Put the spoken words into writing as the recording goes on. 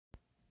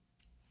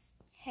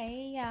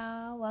Hey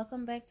y'all,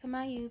 welcome back to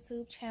my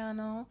YouTube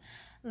channel.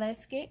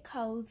 Let's get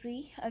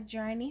cozy, a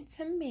journey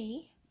to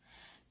me.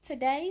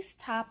 Today's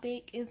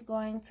topic is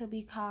going to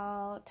be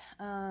called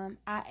I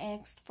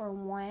asked for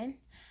one,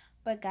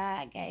 but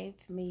God gave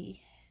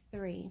me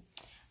three.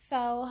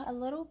 So a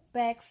little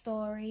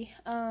backstory.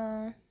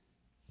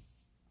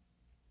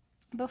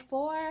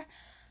 Before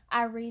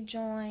I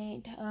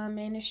rejoined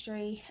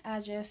ministry,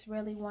 I just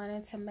really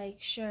wanted to make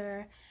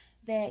sure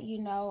that,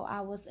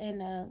 I was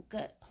in a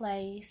good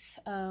place,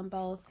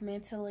 both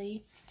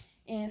mentally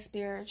and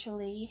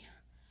spiritually.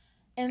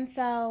 And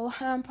so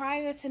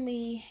prior to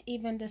me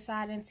even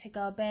deciding to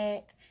go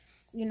back,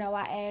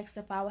 I asked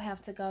if I would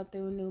have to go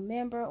through new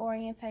member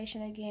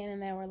orientation again,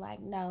 and they were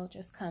like, no,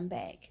 just come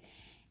back.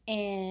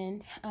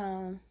 And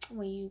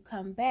when you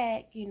come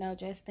back,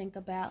 just think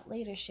about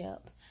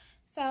leadership.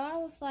 So I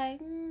was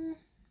like,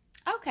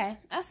 okay.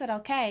 I said,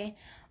 okay.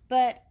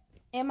 But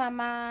in my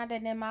mind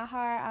and in my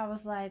heart, I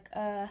was like,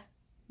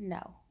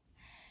 no.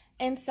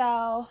 And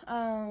so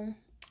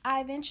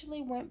I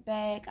eventually went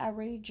back. I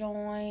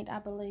rejoined, I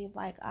believe,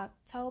 like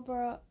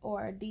October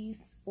or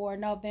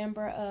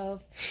November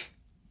of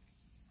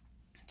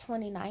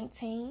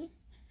 2019.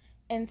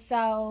 And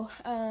so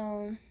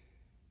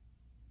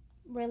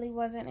really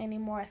wasn't any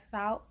more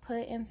thought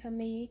put into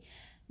me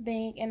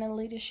being in a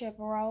leadership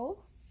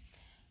role.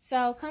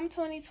 So come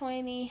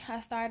 2020, I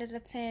started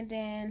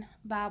attending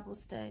Bible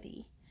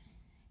study.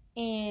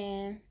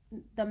 And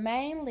the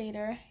main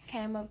leader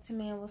came up to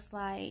me and was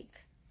like,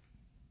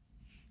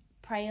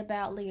 pray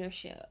about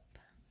leadership.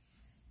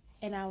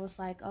 And I was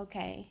like,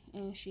 okay.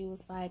 And she was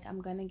like, I'm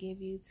going to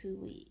give you 2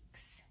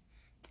 weeks.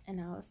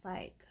 And I was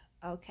like,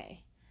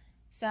 okay.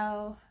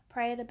 So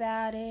prayed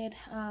about it.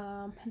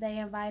 They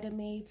invited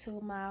me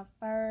to my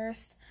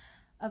first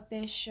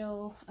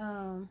official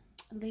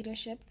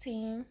leadership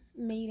team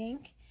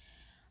meeting.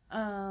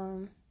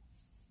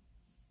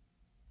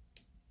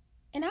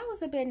 And I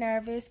was a bit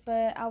nervous,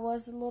 but I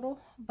was a little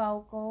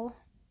vocal,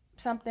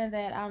 something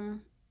that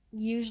I'm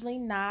usually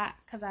not,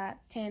 because I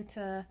tend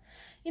to,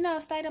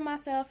 stay to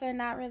myself and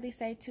not really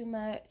say too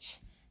much,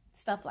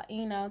 stuff like,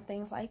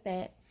 things like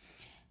that.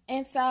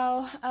 And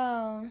so,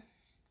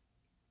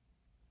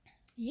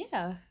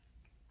 yeah.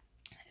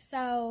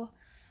 So,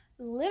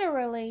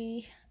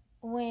 literally,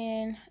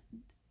 when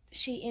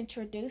she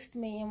introduced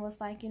me and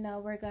was like,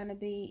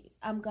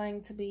 I'm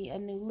going to be a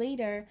new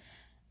leader,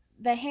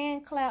 the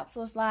hand claps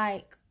was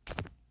like,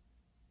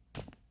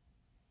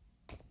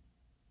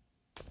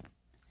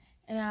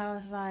 and I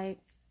was like,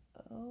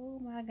 oh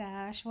my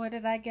gosh, what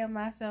did I get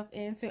myself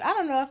into? I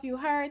don't know if you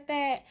heard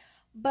that,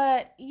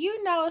 but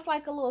it's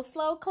like a little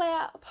slow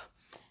clap.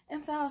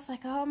 And so I was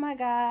like, oh my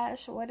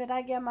gosh, what did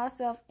I get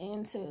myself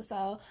into?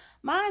 So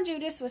mind you,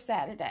 this was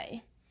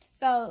Saturday.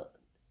 So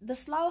the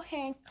slow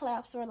hand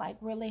claps were like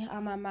really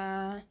on my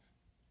mind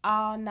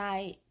all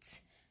night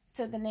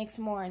to the next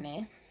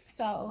morning.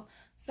 So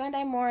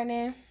Sunday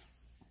morning,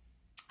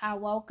 I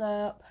woke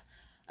up,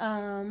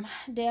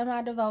 did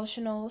my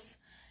devotionals,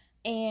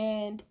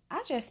 and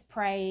I just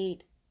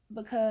prayed,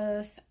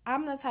 because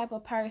I'm the type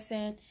of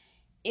person,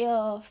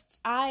 if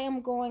I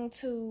am going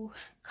to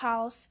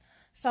cause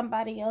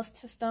somebody else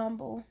to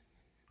stumble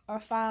or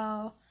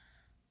fall,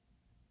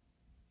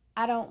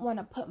 I don't want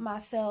to put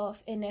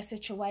myself in that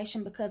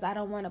situation, because I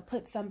don't want to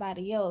put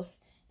somebody else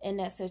in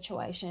that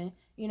situation,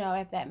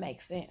 if that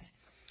makes sense.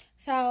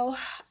 So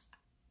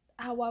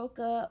I woke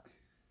up,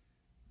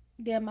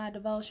 did my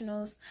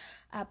devotionals,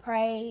 I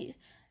prayed,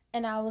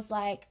 and I was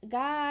like,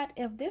 God,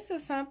 if this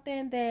is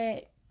something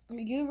that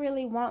you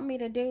really want me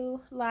to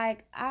do,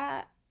 like,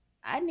 I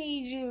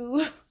need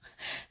you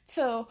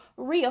to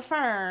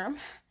reaffirm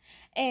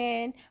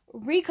and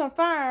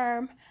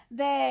reconfirm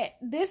that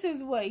this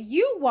is what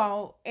you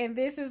want, and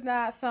this is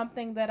not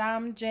something that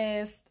I'm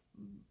just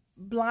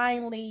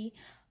blindly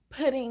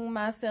putting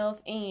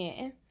myself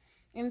in.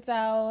 And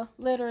so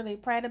literally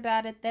prayed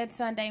about it that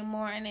Sunday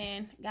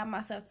morning, got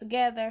myself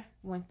together,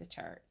 went to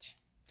church.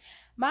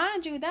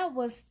 Mind you, that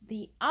was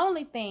the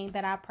only thing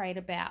that I prayed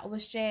about,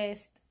 was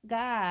just,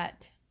 God,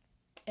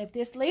 if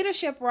this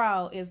leadership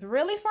role is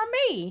really for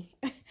me,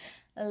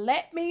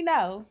 let me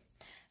know.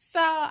 So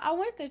I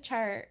went to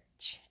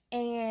church,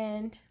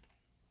 and,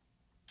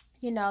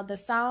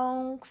 the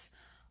songs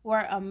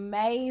were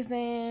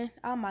amazing.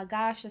 Oh my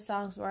gosh, the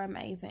songs were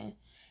amazing.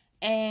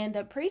 And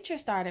the preacher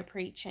started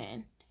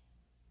preaching.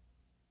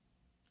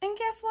 And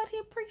guess what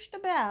he preached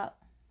about?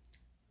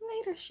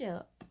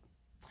 Leadership.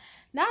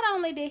 Not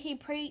only did he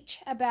preach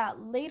about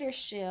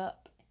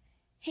leadership,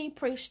 he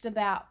preached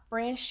about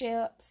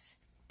friendships,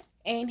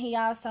 and he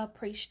also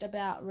preached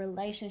about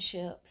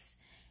relationships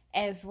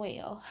as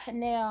well.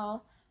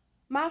 Now,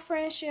 my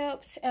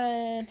friendships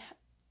and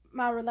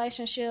my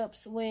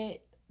relationships with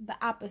the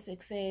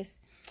opposite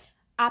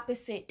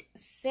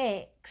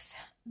sex,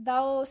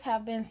 those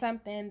have been some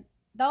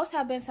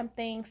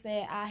things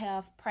that I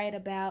have prayed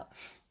about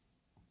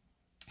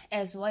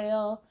as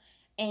well.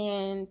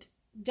 And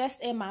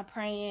just in my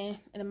praying,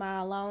 in my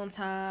alone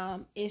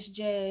time, it's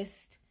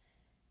just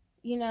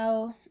you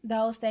know,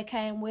 those that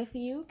came with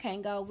you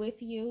can't go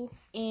with you.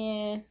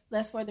 And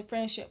that's for the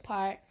friendship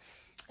part.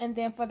 And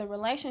then for the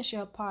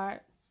relationship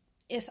part,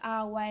 it's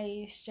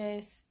always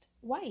just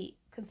wait.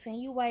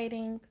 Continue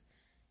waiting.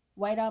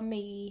 Wait on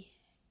me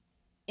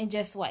and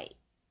just wait.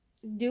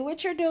 Do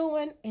what you're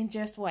doing and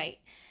just wait.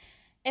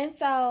 And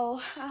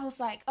so I was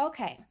like,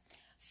 okay.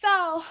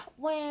 So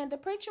when the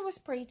preacher was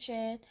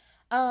preaching,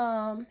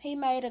 he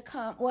made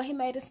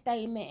a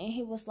statement, and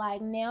he was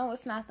like, now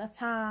it's not the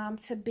time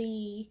to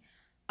be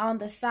on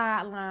the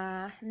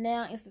sideline.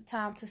 Now it's the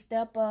time to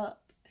step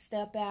up,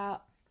 step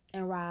out,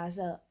 and rise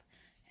up.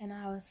 And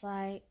I was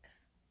like,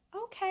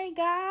 okay,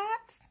 God,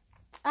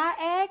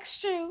 I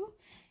asked you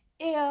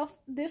if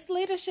this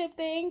leadership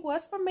thing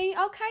was for me.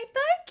 Okay,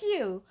 thank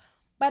you.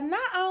 But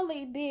not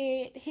only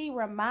did he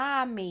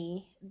remind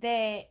me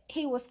that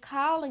he was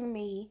calling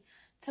me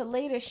to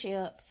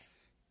leadership,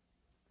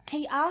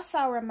 he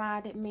also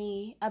reminded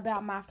me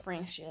about my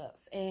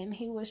friendships. And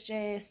he was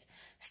just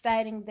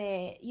stating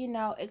that, you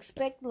know,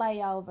 expect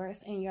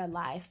layovers in your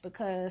life,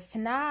 because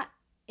not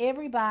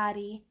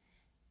everybody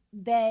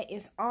that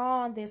is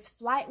on this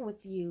flight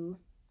with you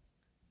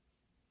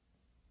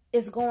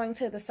is going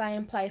to the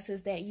same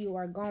places that you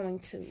are going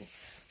to.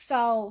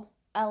 So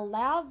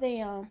allow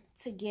them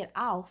to get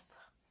off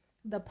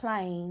the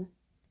plane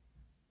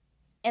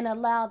and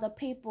allow the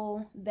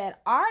people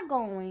that are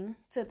going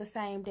to the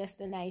same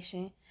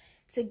destination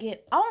to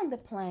get on the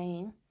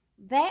plane.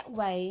 That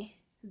way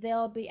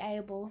they'll be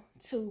able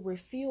to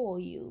refuel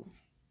you.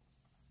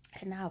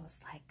 And I was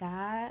like,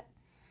 God,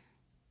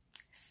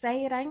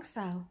 say it ain't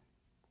so.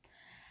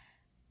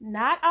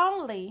 Not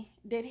only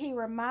did he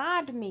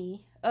remind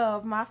me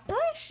of my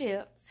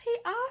friendships, he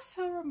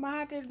also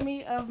reminded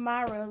me of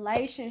my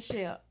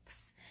relationships.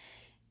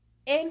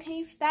 And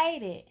he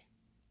stated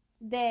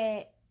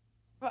that,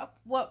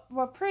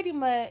 well, pretty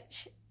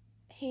much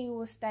he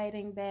was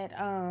stating that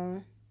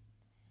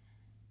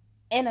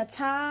in a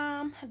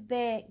time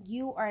that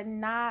you are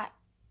not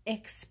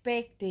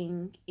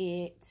expecting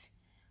it,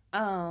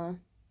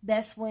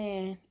 that's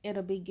when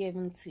it'll be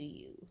given to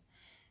you.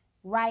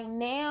 Right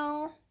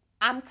now,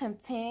 I'm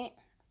content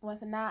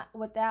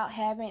without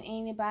having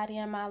anybody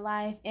in my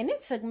life. And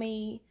it took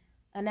me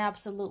an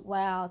absolute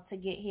while to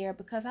get here,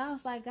 because I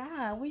was like,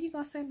 God, when you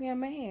gonna send me a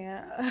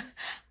man?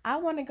 I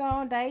want to go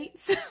on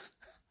dates.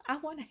 I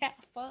want to have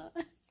fun.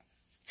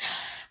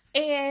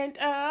 And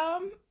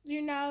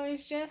you know,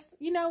 it's just,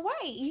 you know,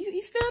 wait,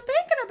 you still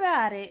thinking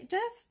about it.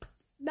 Just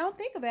don't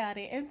think about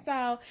it. And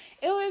so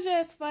it was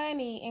just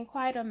funny and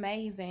quite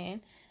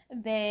amazing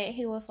that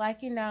he was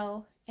like, you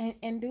know,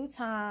 in due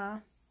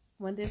time,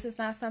 when this is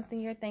not something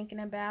you're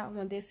thinking about,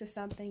 when this is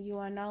something you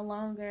are no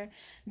longer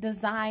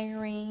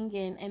desiring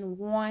and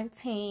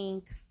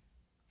wanting,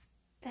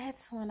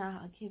 that's when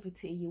I'll give it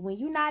to you. When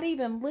you're not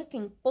even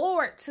looking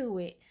forward to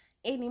it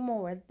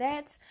anymore,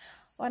 that's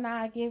when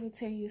I'll give it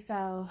to you.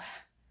 So,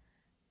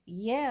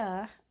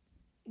 yeah,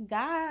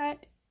 God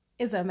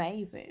is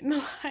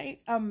amazing.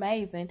 Like,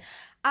 amazing.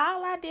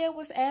 All I did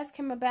was ask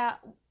him about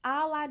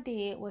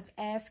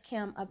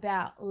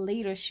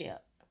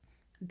leadership.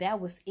 That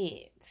was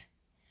it.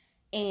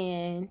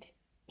 And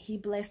he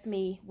blessed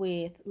me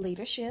with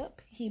leadership.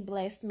 He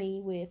blessed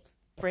me with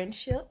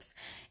friendships.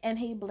 And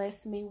he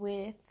blessed me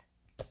with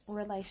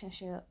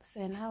relationships.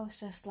 And I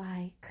was just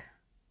like,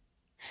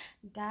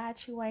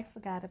 God, you ain't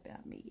forgot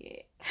about me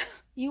yet.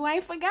 You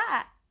ain't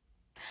forgot.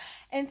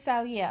 And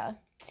so, yeah,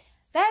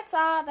 that's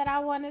all that I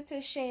wanted to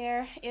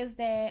share, is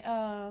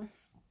that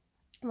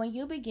when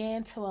you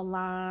begin to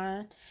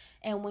align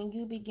and when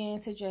you begin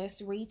to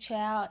just reach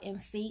out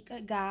and seek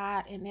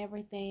God in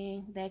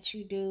everything that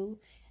you do,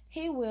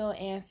 he will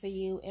answer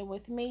you. And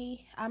with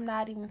me, I'm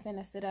not even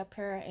finna sit up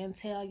here and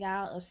tell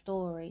y'all a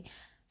story.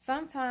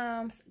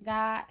 Sometimes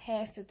God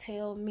has to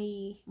tell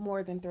me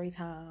more than 3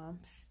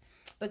 times,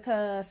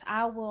 because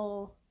I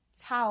will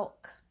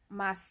talk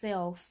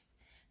myself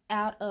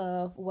out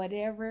of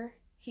whatever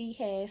he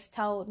has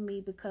told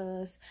me,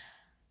 because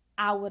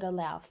I would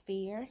allow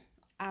fear.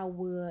 I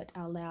would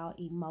allow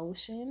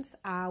emotions.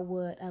 I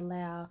would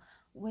allow,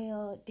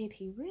 well, did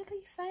he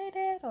really say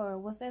that? Or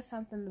was that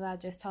something that I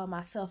just told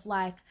myself?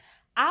 Like,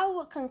 I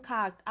would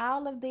concoct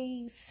all of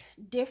these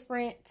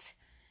different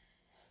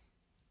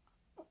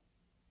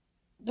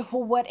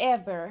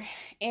whatever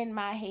in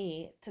my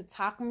head to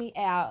talk me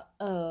out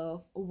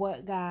of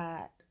what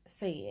God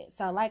said.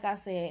 So like I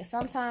said,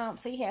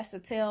 sometimes he has to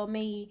tell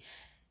me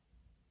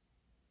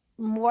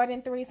more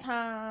than 3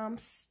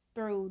 times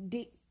through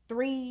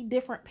 3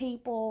 different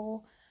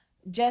people,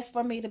 just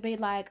for me to be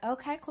like,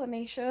 okay,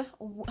 Clenisha,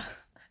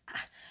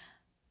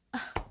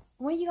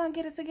 when you gonna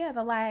get it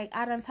together? Like,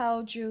 I done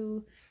told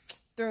you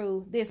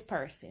through this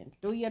person,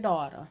 through your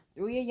daughter,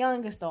 through your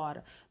youngest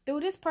daughter, through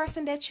this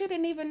person that you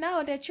didn't even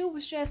know that you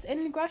was just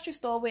in the grocery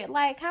store with.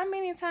 Like, how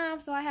many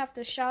times do I have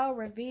to show,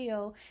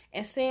 reveal,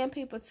 and send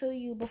people to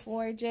you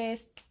before it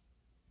just,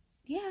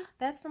 yeah,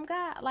 that's from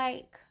God?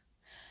 Like,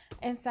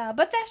 and so,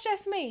 but that's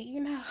just me, you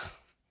know.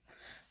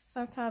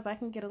 Sometimes I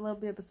can get a little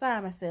bit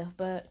beside myself,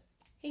 but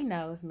he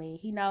knows me.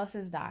 He knows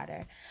his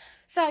daughter.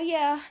 So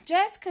yeah,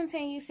 just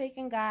continue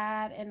seeking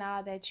God in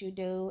all that you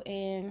do,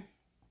 and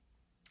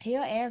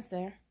He'll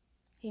answer.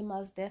 He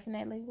most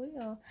definitely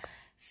will.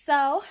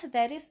 So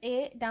that is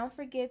it. Don't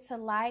forget to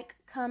like,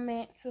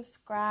 comment,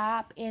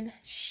 subscribe, and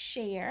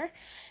share.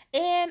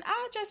 And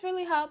I just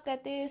really hope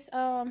that this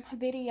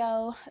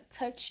video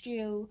touched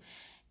you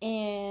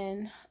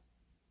in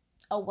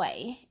a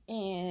way.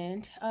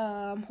 And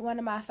one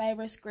of my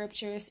favorite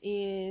scriptures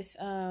is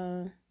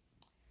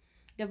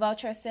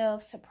devote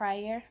yourselves to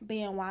prayer,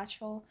 being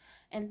watchful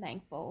and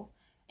thankful.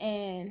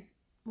 And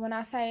when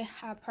I say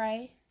I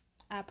pray.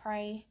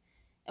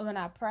 And when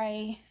I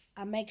pray,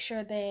 I make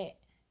sure that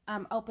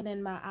I'm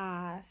opening my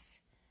eyes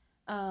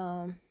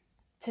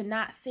to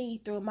not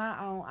see through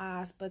my own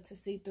eyes, but to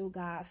see through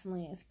God's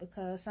lens.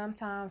 Because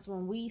sometimes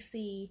when we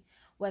see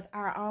with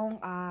our own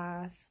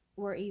eyes,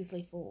 we're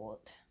easily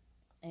fooled.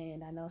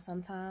 And I know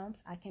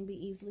sometimes I can be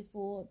easily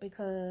fooled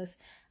because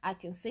I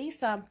can see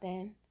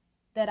something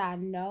that I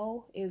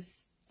know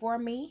is for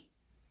me,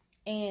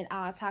 and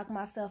I'll talk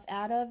myself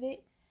out of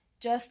it.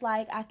 Just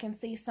like I can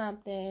see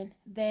something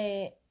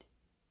that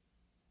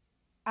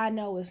I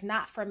know is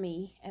not for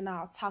me, and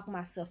I'll talk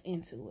myself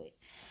into it.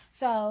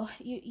 So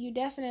you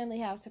definitely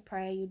have to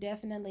pray. You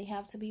definitely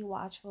have to be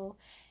watchful.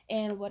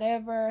 And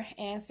whatever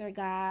answer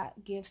God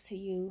gives to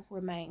you,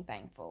 remain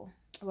thankful.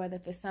 Whether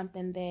if it's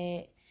something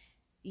that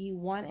you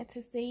wanted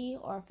to see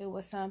or if it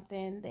was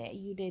something that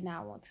you did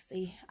not want to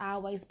see,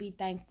 always be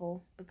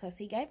thankful because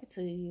He gave it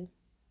to you.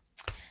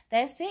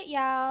 That's it,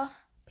 y'all.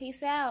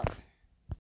 Peace out.